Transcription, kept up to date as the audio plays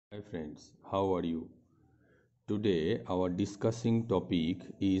Hi friends, how are you? Today our discussing topic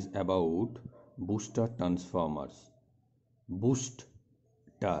is about booster transformers.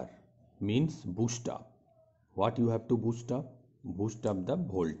 Booster means boost up. What you have to boost up? Boost up the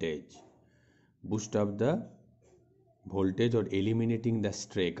voltage. Boost up the voltage or eliminating the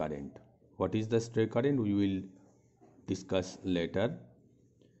stray current. What is the stray current? We will discuss later.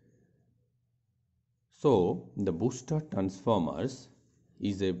 So the booster transformers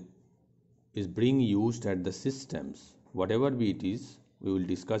is being used at the systems, whatever be it is. We will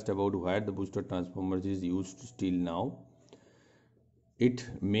discuss about where the booster transformers is used till now. Its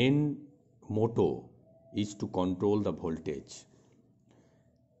main motto is to control the voltage.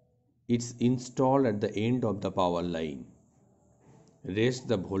 It's installed at the end of the power line, raise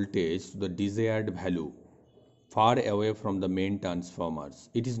the voltage to the desired value far away from the main transformers.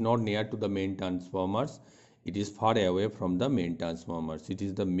 It is not near to the main transformers, it is far away from the main transformers. It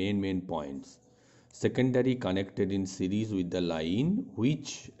is the main points. Secondary connected in series with the line,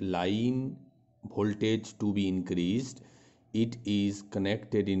 which line voltage to be increased, it is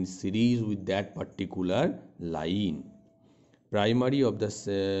connected in series with that particular line. Primary of the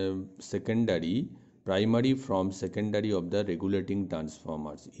primary from secondary of the regulating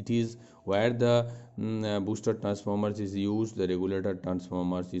transformers. It is where the booster transformers is used, the regulator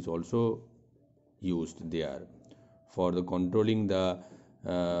transformers is also used there for the controlling the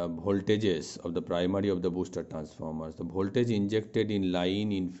voltages of the primary of the booster transformers. The voltage injected in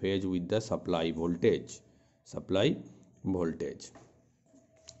line in phase with the supply voltage.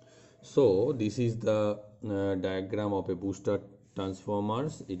 So this is the diagram of a booster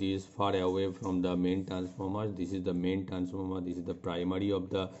transformers. It is far away from the main transformers. This is the main transformer, this is the primary of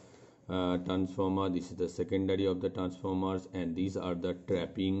the transformer, this is the secondary of the transformers, and these are the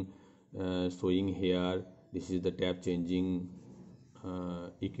trapping showing here. This is the tap changing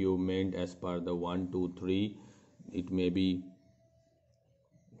equipment as per the 1 2 3. It may be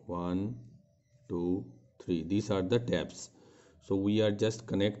 1 2 3. These are the taps. So we are just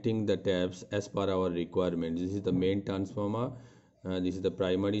connecting the taps as per our requirement. This is the main transformer, this is the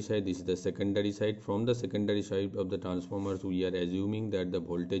primary side, this is the secondary side. From the secondary side of the transformers, we are assuming that the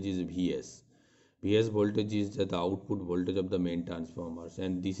voltage is Vs. Vs voltage is the output voltage of the main transformers,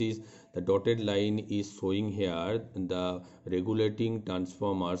 and this is the dotted line is showing here the regulating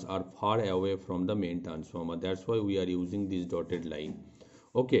transformers are far away from the main transformer. That's why we are using this dotted line.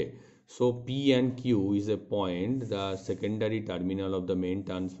 Okay. So P and Q is a point, the secondary terminal of the main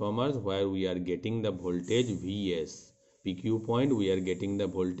transformers, where we are getting the voltage Vs. PQ point, we are getting the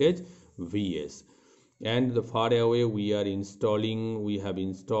voltage Vs. And the far away we have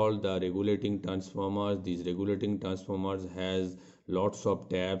installed the regulating transformers. These regulating transformers has lots of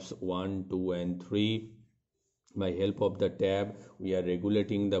taps, 1 2 and 3. By help of the tab, we are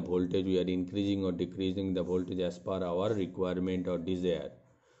regulating the voltage, we are increasing or decreasing the voltage as per our requirement or desire.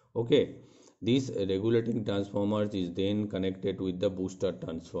 Okay, these regulating transformers is then connected with the booster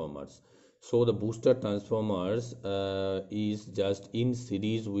transformers. So the booster transformers is just in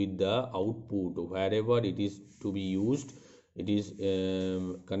series with the output. Wherever it is to be used, it is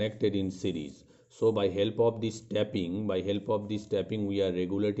connected in series. So by help of this tapping, we are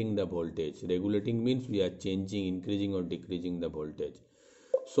regulating the voltage. Regulating means we are changing, increasing or decreasing the voltage.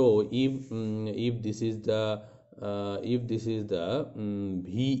 So if this is the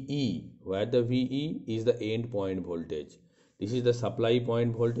VE, where the VE is the end point voltage, this is the supply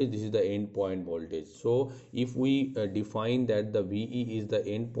point voltage, this is the end point voltage. So if we define that the VE is the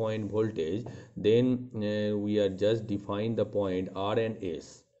end point voltage, then we are just define the point R and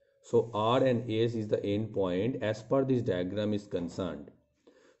S. So R and S is the end point as per this diagram is concerned.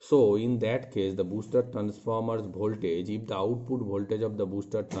 So in that case, the booster transformers voltage, if the output voltage of the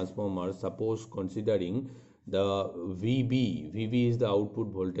booster transformer, suppose considering the VB is the output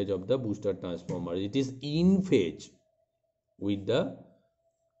voltage of the booster transformer, it is in phase with the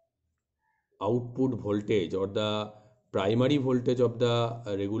output voltage or the primary voltage of the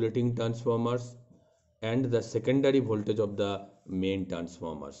regulating transformers and the secondary voltage of the main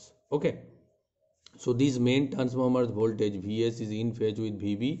transformers. Okay, so this main transformers voltage Vs is in phase with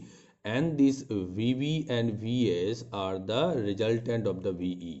VB, and this VB and Vs are the resultant of the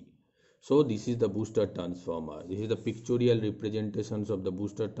VE. So this is the booster transformer. This is the pictorial representations of the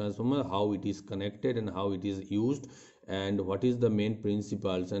booster transformer, how it is connected and how it is used, and what is the main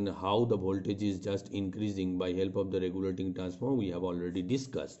principles and how the voltage is just increasing by help of the regulating transformer we have already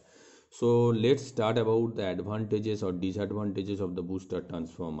discussed. So let's start about the advantages or disadvantages of the booster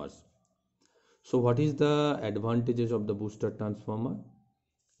transformers. So what is the advantages of the booster transformer?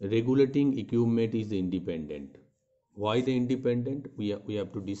 Regulating equipment is independent. Why the independent? We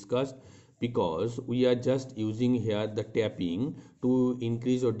have to discuss, because we are just using here the tapping to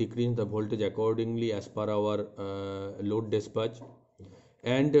increase or decrease the voltage accordingly as per our load dispatch.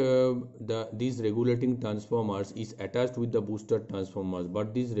 And these regulating transformers is attached with the booster transformers,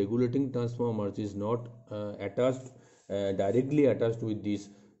 but these regulating transformers is not attached directly attached with this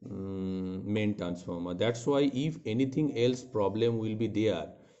main transformer. That's why if anything else problem will be there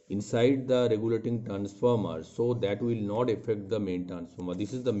inside the regulating transformer, so that will not affect the main transformer.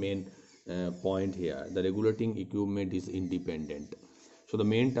 This is the main point here. The regulating equipment is independent. So the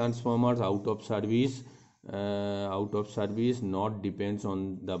main transformers out of service not depends on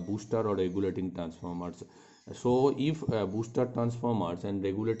the booster or regulating transformers. So if booster transformers and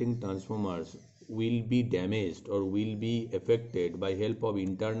regulating transformers will be damaged or will be affected by help of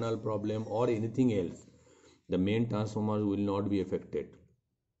internal problem or anything else, the main transformers will not be affected.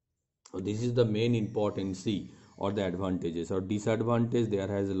 So this is the main importance or the advantages. Or disadvantage, there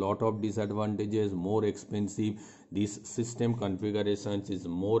has a lot of disadvantages. More expensive, this system configurations is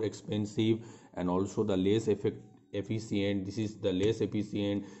more expensive, and also the less efficient. This is the less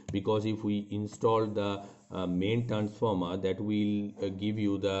efficient, because if we install the main transformer, that will give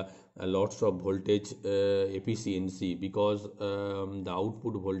you the lots of voltage efficiency, because the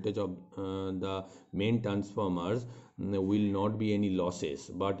output voltage of the main transformers will not be any losses,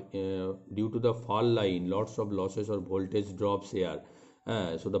 but due to the fall line, lots of losses or voltage drops here.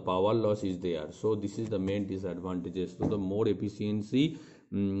 So the power loss is there. So this is the main disadvantages. So the more efficiency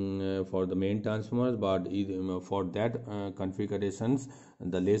for the main transformers, but for that configurations,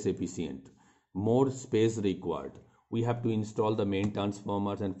 the less efficient. More space required. We have to install the main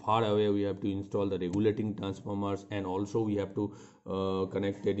transformers, and far away we have to install the regulating transformers, and also we have to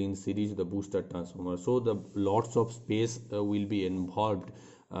connect it in series the booster transformer. So the lots of space will be involved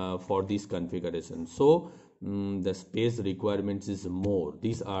for this configuration. So the space requirements is more.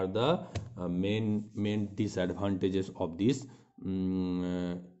 These are the main disadvantages of this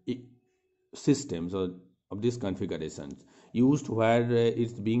systems or of these configurations. Used where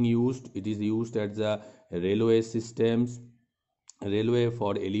it's being used, it is used as the railway systems, railway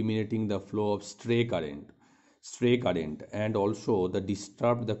for eliminating the flow of stray current, and also the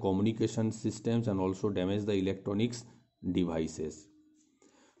disturb the communication systems and also damage the electronics devices.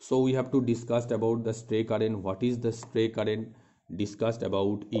 So we have to discuss about the stray current. What is the stray current? Discussed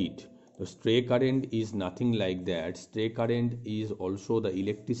about it. The stray current is nothing like that. Stray current is also the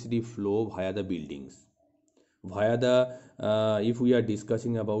electricity flow via the buildings, via the if we are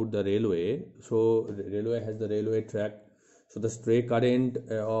discussing about the railway, so railway has the railway track. So the stray current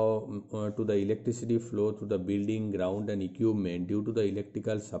to the electricity flow to the building, ground and equipment due to the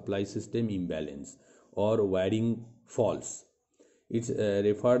electrical supply system imbalance or wiring faults. It's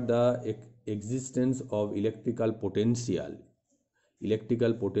referred the existence of electrical potential.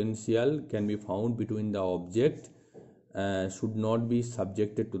 Electrical potential can be found between the object, should not be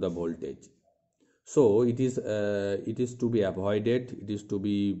subjected to the voltage. So it is to be avoided. It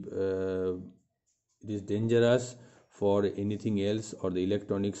is dangerous for anything else or the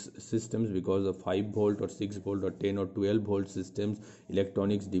electronics systems, because the 5 volt or 6 volt or 10 or 12 volt systems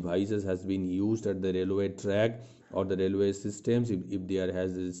electronics devices has been used at the railway track or the railway systems. If there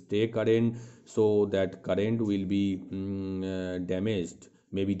has a stray current, so that current will be damaged,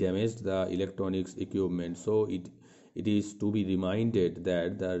 maybe damaged the electronics equipment. So it is to be reminded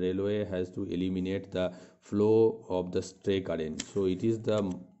that the railway has to eliminate the flow of the stray current. So it is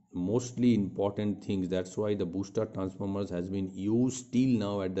the mostly important things. That's why the booster transformers has been used till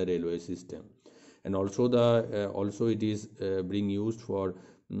now at the railway system, and also also it is being used for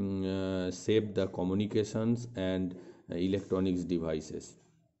save the communications and electronics devices.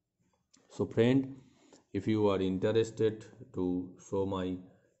 So friend, if you are interested to show my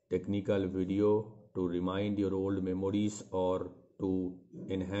technical video to remind your old memories or to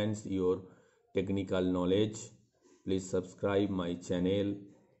enhance your technical knowledge, please subscribe my channel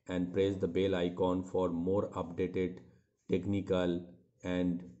and press the bell icon for more updated technical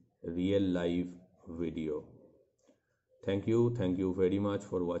and real life video. Thank you very much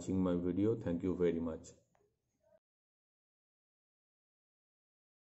for watching my video. Thank you very much.